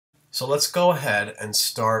So let's go ahead and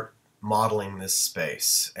start modeling this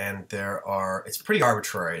space. And it's pretty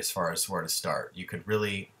arbitrary as far as where to start. You could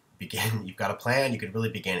really begin, you've got a plan, you could really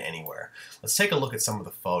begin anywhere. Let's take a look at some of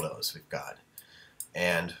the photos we've got.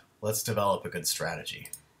 And let's develop a good strategy.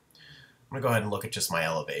 I'm going to go ahead and look at just my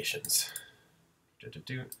elevations.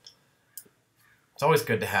 It's always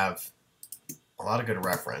good to have a lot of good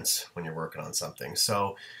reference when you're working on something.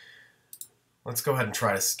 So let's go ahead and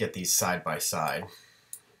try to get these side by side.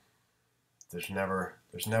 There's never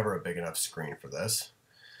a big enough screen for this.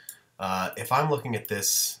 If I'm looking at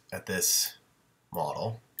this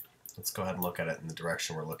model, let's go ahead and look at it in the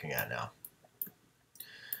direction we're looking at now.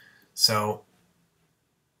 So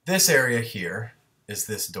this area here is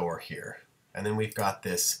this door here, and then we've got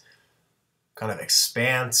this kind of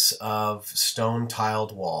expanse of stone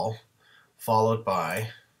tiled wall followed by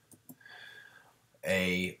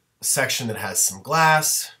a section that has some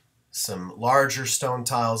glass, some larger stone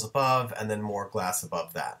tiles above, and then more glass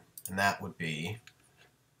above that. And that would be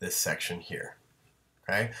this section here.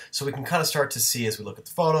 Okay? So we can kind of start to see as we look at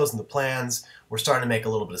the photos and the plans, we're starting to make a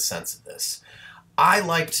little bit of sense of this. I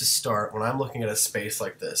like to start, when I'm looking at a space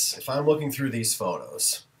like this, if I'm looking through these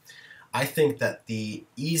photos, I think that the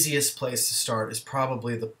easiest place to start is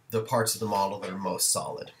probably the parts of the model that are most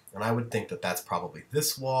solid. And I would think that that's probably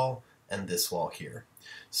this wall and this wall here.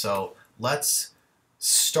 So let's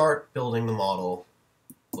start building the model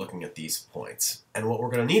looking at these points. And what we're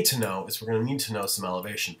going to need to know is we're going to need to know some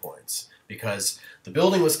elevation points, because the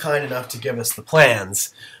building was kind enough to give us the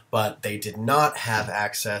plans, but they did not have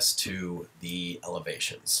access to the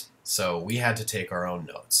elevations. So we had to take our own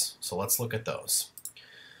notes. So let's look at those.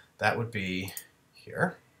 That would be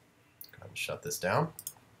here. Go ahead and shut this down.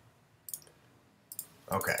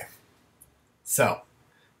 Okay. So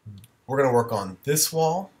we're going to work on this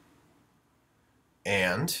wall,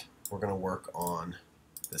 and we're going to work on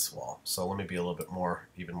this wall. So let me be a little bit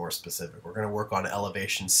even more specific. We're going to work on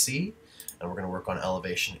elevation C, and we're going to work on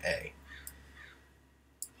elevation A.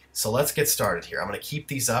 So let's get started here. I'm going to keep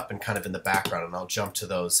these up and kind of in the background, and I'll jump to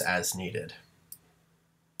those as needed.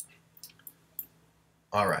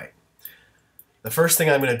 All right. The first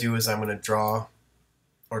thing I'm going to do is I'm going to draw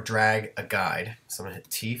or drag a guide. So I'm going to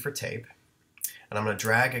hit T for tape, and I'm going to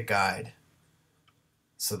drag a guide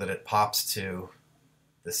so that it pops to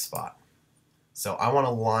this spot. So I want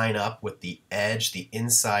to line up with the edge, the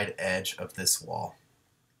inside edge of this wall.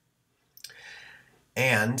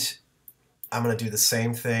 And I'm going to do the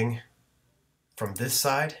same thing from this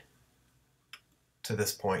side to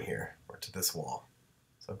this point here, or to this wall.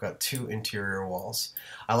 So I've got two interior walls.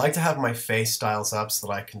 I like to have my face styles up so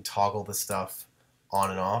that I can toggle the stuff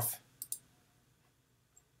on and off.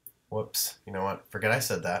 Whoops, you know what? Forget I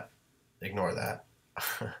said that. Ignore that.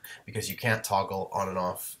 Because you can't toggle on and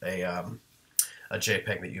off a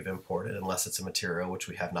JPEG that you've imported unless it's a material, which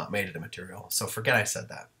we have not made it a material. So forget I said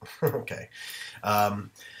that. Okay. I'm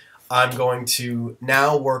going to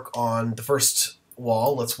now work on the first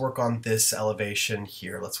wall. Let's work on this elevation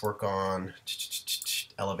here. Let's work on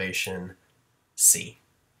elevation C.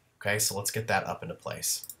 Okay, so let's get that up into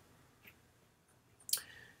place.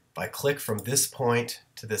 If I click from this point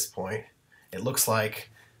to this point, it looks like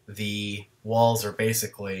the walls are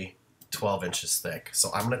basically 12 inches thick.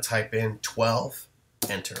 So I'm going to type in 12,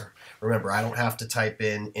 enter. Remember, I don't have to type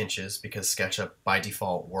in inches because SketchUp by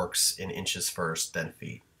default works in inches first, then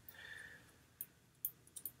feet.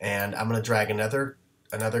 And I'm going to drag another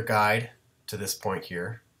guide to this point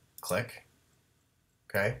here. Click.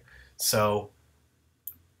 Okay. So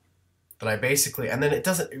that I basically, and then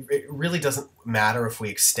it really doesn't matter if we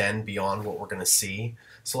extend beyond what we're going to see.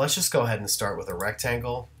 So let's just go ahead and start with a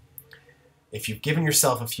rectangle. If you've given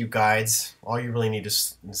yourself a few guides, all you really need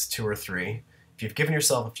is 2 or 3. If you've given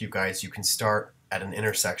yourself a few guides, you can start at an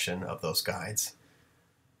intersection of those guides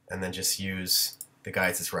and then just use the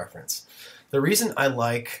guides as reference. The reason I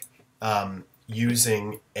like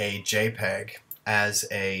using a JPEG as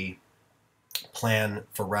a plan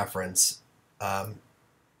for reference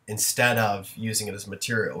instead of using it as a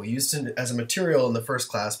material. We used it as a material in the first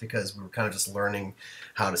class because we were kind of just learning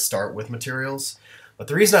how to start with materials. But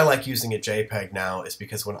the reason I like using a JPEG now is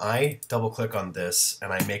because when I double click on this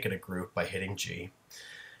and I make it a group by hitting G,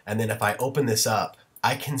 and then if I open this up,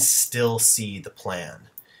 I can still see the plan.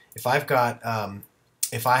 If I've got,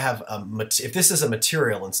 if this is a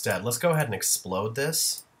material instead, let's go ahead and explode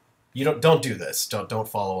this. You don't do this. Don't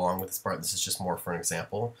follow along with this part. This is just more for an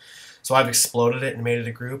example. So I've exploded it and made it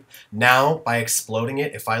a group. Now, by exploding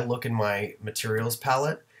it, if I look in my materials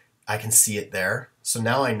palette, I can see it there. So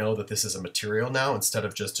now I know that this is a material now instead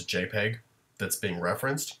of just a JPEG that's being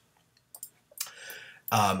referenced.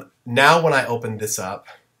 Now when I open this up,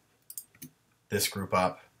 this group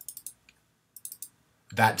up,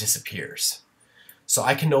 that disappears. So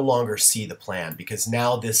I can no longer see the plan because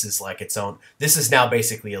now this is like its own, this is now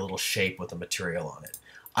basically a little shape with a material on it.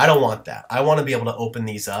 I don't want that. I want to be able to open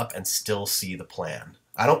these up and still see the plan.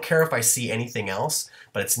 I don't care if I see anything else,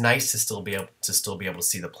 but it's nice to still be able to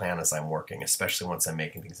see the plan as I'm working, especially once I'm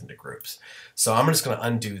making things into groups. So I'm just going to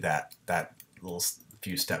undo that little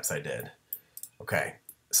few steps I did. Okay,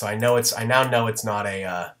 so I now know it's not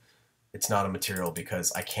a material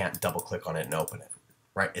because I can't double click on it and open it.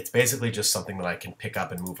 Right? It's basically just something that I can pick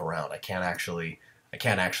up and move around. I can't actually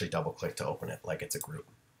double click to open it like it's a group.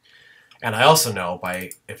 And I also know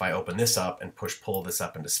if I open this up and pull this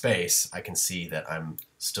up into space, I can see that I'm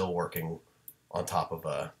still working on top of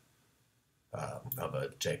a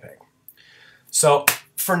JPEG. So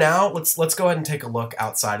for now, let's go ahead and take a look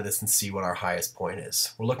outside of this and see what our highest point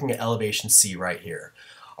is. We're looking at elevation C right here.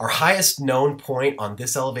 Our highest known point on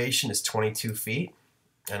this elevation is 22 feet,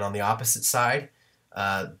 and on the opposite side,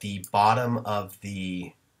 the bottom of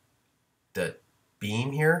the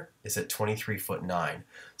beam here is at 23'9".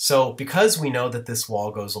 So because we know that this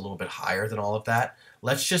wall goes a little bit higher than all of that,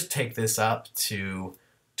 let's just take this up to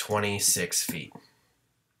 26 feet.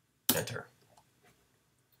 Enter.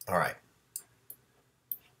 All right.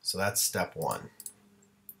 So that's step one.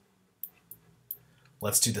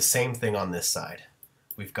 Let's do the same thing on this side.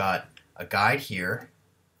 We've got a guide here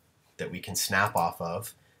that we can snap off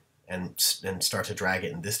of and start to drag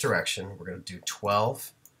it in this direction. We're going to do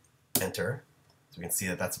 12, enter. So we can see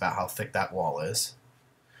that that's about how thick that wall is.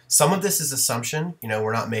 Some of this is assumption. You know,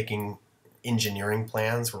 we're not making engineering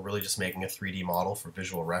plans. We're really just making a 3D model for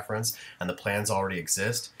visual reference, and the plans already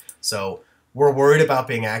exist. So we're worried about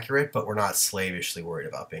being accurate, but we're not slavishly worried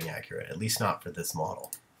about being accurate, at least not for this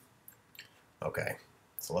model. Okay,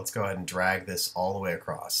 so let's go ahead and drag this all the way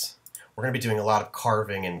across. We're going to be doing a lot of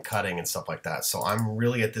carving and cutting and stuff like that, so I'm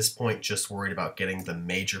really at this point just worried about getting the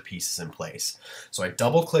major pieces in place. So I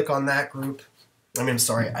double click on that group.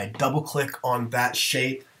 I double click on that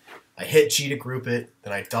shape. I hit G to group it,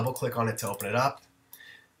 then I double click on it to open it up.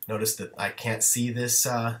 Notice that I can't see this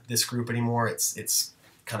this group anymore. It's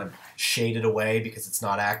kind of shaded away because it's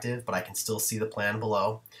not active, but I can still see the plan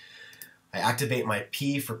below. I activate my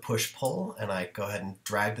P for push-pull, and I go ahead and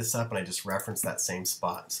drag this up, and I just reference that same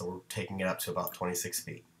spot. So we're taking it up to about 26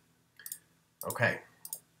 feet. Okay,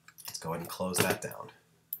 let's go ahead and close that down.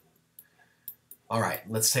 All right,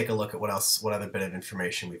 let's take a look at what other bit of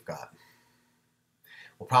information we've got.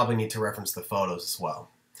 We'll probably need to reference the photos as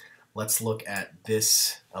well. Let's look at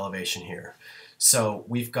this elevation here. So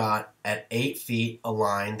we've got at 8 feet a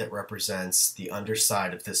line that represents the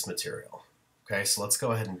underside of this material. Okay, so let's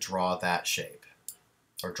go ahead and draw that shape,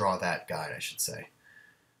 or draw that guide, I should say.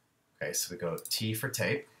 Okay, so we go T for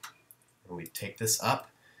tape, and we take this up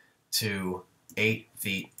to 8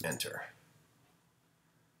 feet, enter.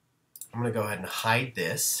 I'm going to go ahead and hide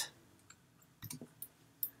this,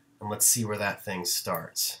 and let's see where that thing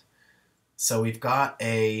starts. So we've got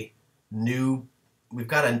a new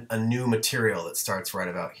material that starts right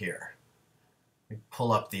about here. We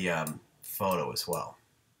pull up the photo as well.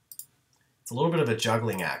 It's a little bit of a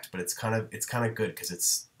juggling act, but it's kind of good because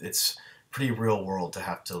it's pretty real world to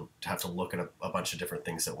have to look at a bunch of different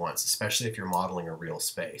things at once, especially if you're modeling a real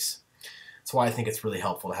space. That's why I think it's really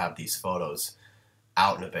helpful to have these photos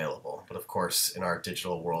out and available. But of course, in our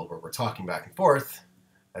digital world where we're talking back and forth,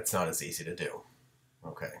 that's not as easy to do.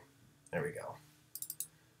 Okay, there we go.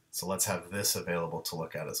 So let's have this available to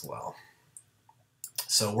look at as well.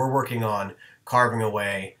 So we're working on carving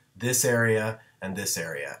away this area and this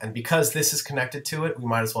area. And because this is connected to it, we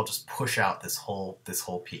might as well just push out this whole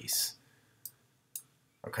piece.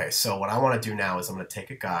 Okay, so what I want to do now is I'm going to take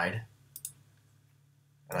a guide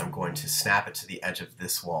and I'm going to snap it to the edge of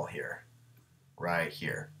this wall here. Right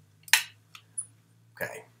here.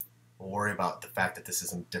 Okay, we'll worry about the fact that this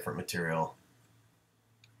is a different material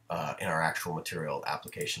in our actual material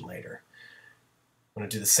application later. I'm going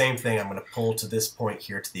to do the same thing. I'm going to pull to this point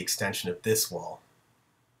here to the extension of this wall.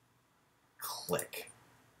 Click.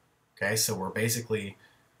 Okay, so we're basically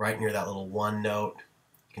right near that little one note.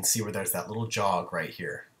 You can see where there's that little jog right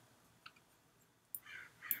here.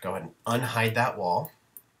 Go ahead and unhide that wall.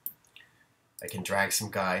 I can drag some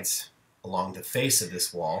guides along the face of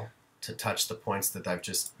this wall to touch the points that I've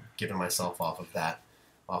just given myself off of that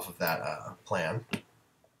plan.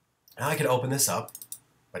 Now I can open this up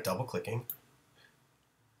by double clicking,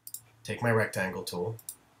 take my rectangle tool,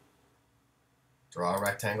 draw a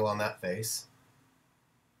rectangle on that face,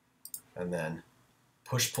 and then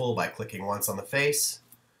push pull by clicking once on the face,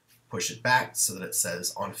 push it back so that it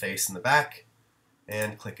says on face in the back,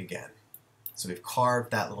 and click again. So we've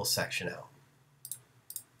carved that little section out.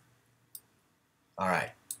 All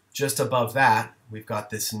right, just above that, we've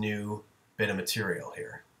got this new bit of material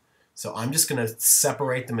here. So I'm just going to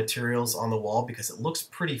separate the materials on the wall because it looks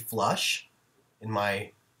pretty flush in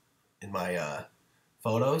my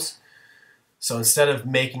photos. So instead of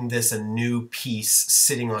making this a new piece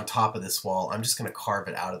sitting on top of this wall, I'm just going to carve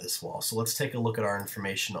it out of this wall. So let's take a look at our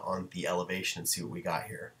information on the elevation and see what we got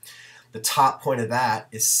here. The top point of that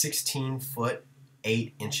is 16 foot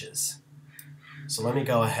 8 inches. So let me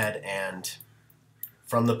go ahead and,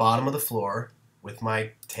 from the bottom of the floor with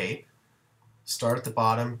my tape, start at the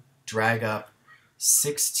bottom, drag up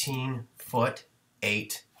 16 foot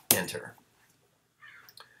 8, enter.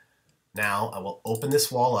 Now I will open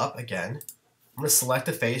this wall up again. I'm going to select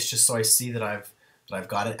the face just so I see that I've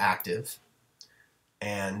got it active.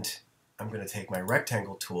 And I'm going to take my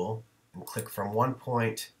rectangle tool and click from one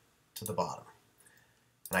point to the bottom.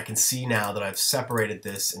 And I can see now that I've separated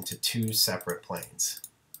this into 2 separate planes,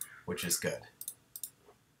 which is good.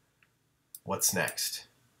 What's next?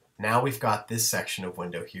 Now we've got this section of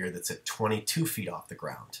window here that's at 22 feet off the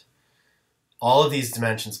ground. All of these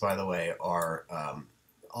dimensions, by the way, are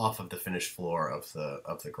off of the finished floor of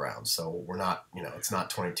the ground. So we're not, it's not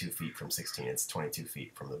 22 feet from 16, it's 22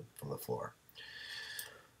 feet from the floor.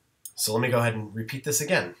 So let me go ahead and repeat this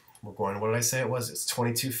again. We're going, what did I say it was? It's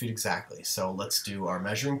 22 feet exactly. So let's do our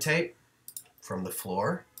measuring tape from the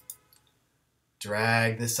floor.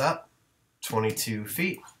 Drag this up, 22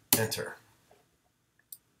 feet, enter.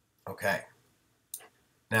 Okay.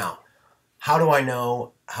 Now, how do I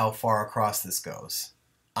know how far across this goes?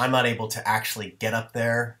 I'm not able to actually get up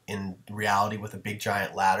there in reality with a big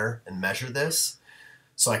giant ladder and measure this.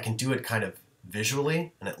 So I can do it kind of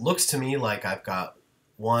visually. And it looks to me like I've got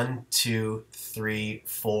 1, 2, 3,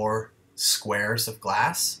 4 squares of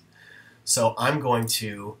glass. So I'm going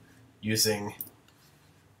to, using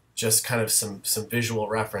just kind of some visual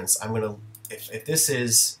reference, I'm going to, if this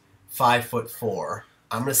is 5'4",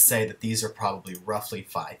 I'm going to say that these are probably roughly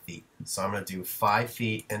 5 feet. So I'm going to do 5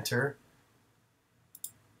 feet, enter.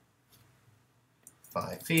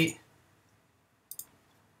 5 feet,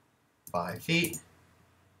 5 feet,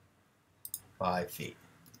 5 feet,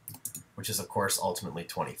 which is of course ultimately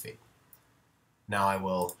 20 feet. Now I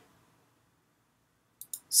will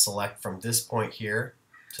select from this point here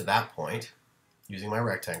to that point using my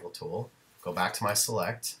rectangle tool, go back to my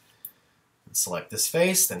select, and select this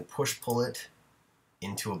face, then push-pull it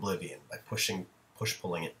into oblivion by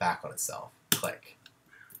push-pulling it back on itself. Click.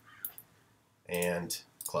 And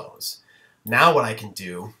close. Now what I can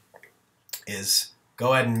do is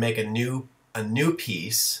go ahead and make a new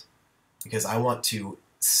piece because I want to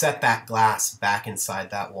set that glass back inside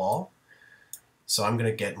that wall. So I'm going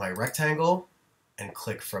to get my rectangle and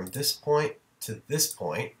click from this point to this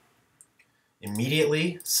point.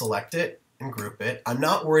 Immediately select it and group it. I'm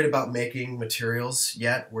not worried about making materials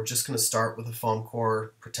yet. We're just going to start with a foam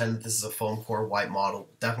core, pretend that this is a foam core white model. We'll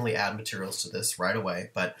definitely add materials to this right away,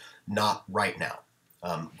 but not right now.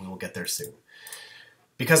 We will get there soon.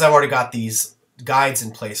 Because I've already got these guides in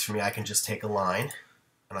place for me, I can just take a line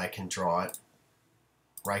and I can draw it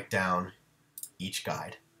right down each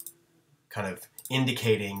guide, kind of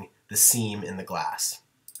indicating the seam in the glass.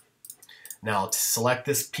 Now to select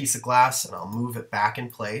this piece of glass and I'll move it back in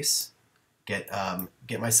place, get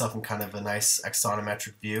myself in kind of a nice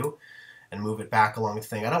axonometric view and move it back along the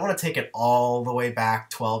thing. I don't want to take it all the way back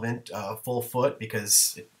 12 inch, full foot,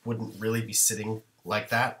 because it wouldn't really be sitting like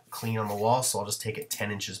that, clean on the wall, so I'll just take it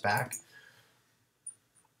 10 inches back.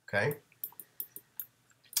 Okay?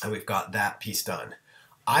 And we've got that piece done.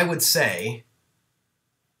 I would say,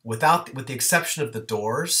 with the exception of the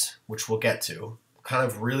doors, which we'll get to, kind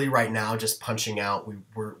of really right now just punching out,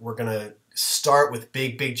 we're going to start with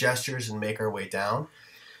big gestures and make our way down.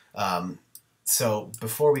 So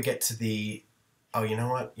before we get to the, oh, you know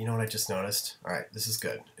what I just noticed? All right, this is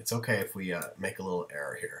good. It's okay if we make a little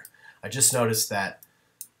error here. I just noticed that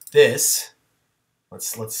this,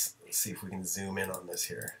 let's see if we can zoom in on this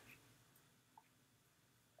here.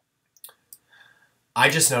 I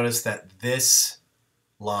just noticed that this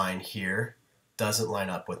line here doesn't line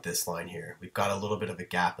up with this line here. We've got a little bit of a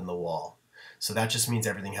gap in the wall. So that just means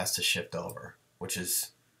everything has to shift over, which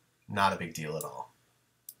is not a big deal at all.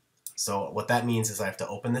 So what that means is I have to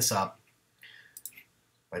open this up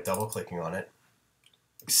by double clicking on it,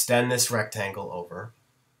 extend this rectangle over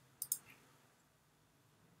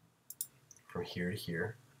from here to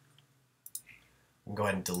here. And go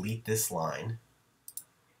ahead and delete this line.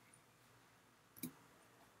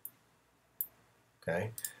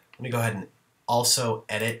 Okay. Let me go ahead and also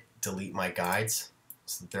delete my guides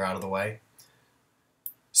so that they're out of the way.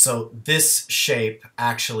 So this shape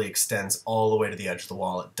actually extends all the way to the edge of the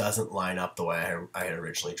wall. It doesn't line up the way I had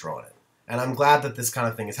originally drawn it. And I'm glad that this kind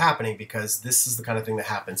of thing is happening, because this is the kind of thing that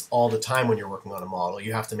happens all the time when you're working on a model.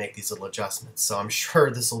 You have to make these little adjustments. So I'm sure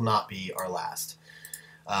this will not be our last.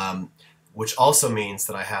 Which also means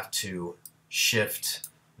that I have to shift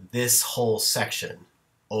this whole section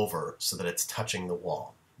over so that it's touching the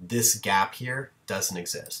wall. This gap here doesn't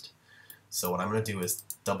exist. So what I'm going to do is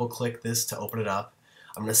double click this to open it up.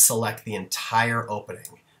 I'm going to select the entire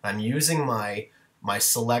opening. I'm using my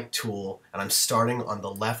select tool, and I'm starting on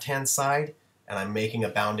the left hand side, and I'm making a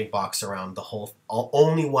bounding box around the whole,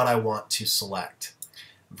 only what I want to select,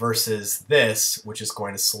 versus this, which is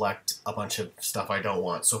going to select a bunch of stuff I don't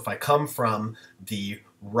want. So if I come from the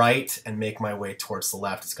right and make my way towards the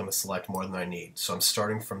left, it's going to select more than I need. So I'm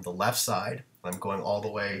starting from the left side, and I'm going all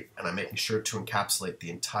the way, and I'm making sure to encapsulate the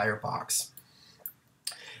entire box.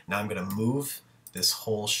 Now I'm going to move this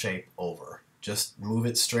whole shape over. Just move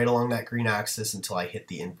it straight along that green axis until I hit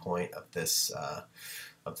the endpoint of this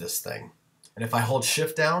thing. And if I hold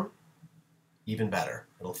Shift down, even better.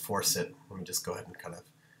 It'll force it. Let me just go ahead and kind of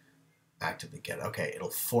actively get it. Okay, it'll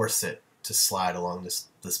force it to slide along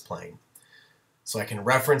this plane. So I can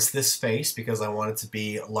reference this face because I want it to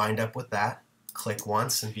be lined up with that. Click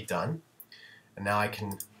once and be done. And now I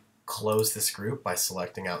can close this group by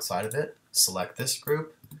selecting outside of it. Select this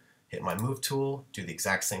group, hit my move tool, do the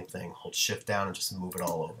exact same thing. Hold Shift down and just move it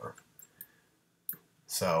all over.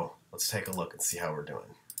 So let's take a look and see how we're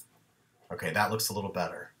doing. Okay, that looks a little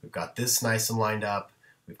better. We've got this nice and lined up.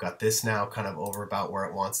 We've got this now kind of over about where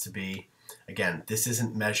it wants to be. Again, this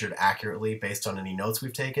isn't measured accurately based on any notes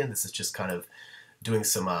we've taken. This is just kind of doing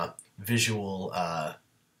some visual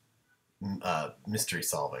mystery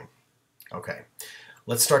solving. Okay,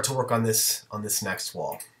 let's start to work on this next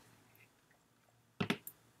wall.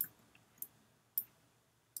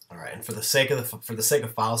 All right, and for the sake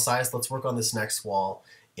of file size, let's work on this next wall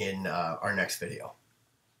in our next video.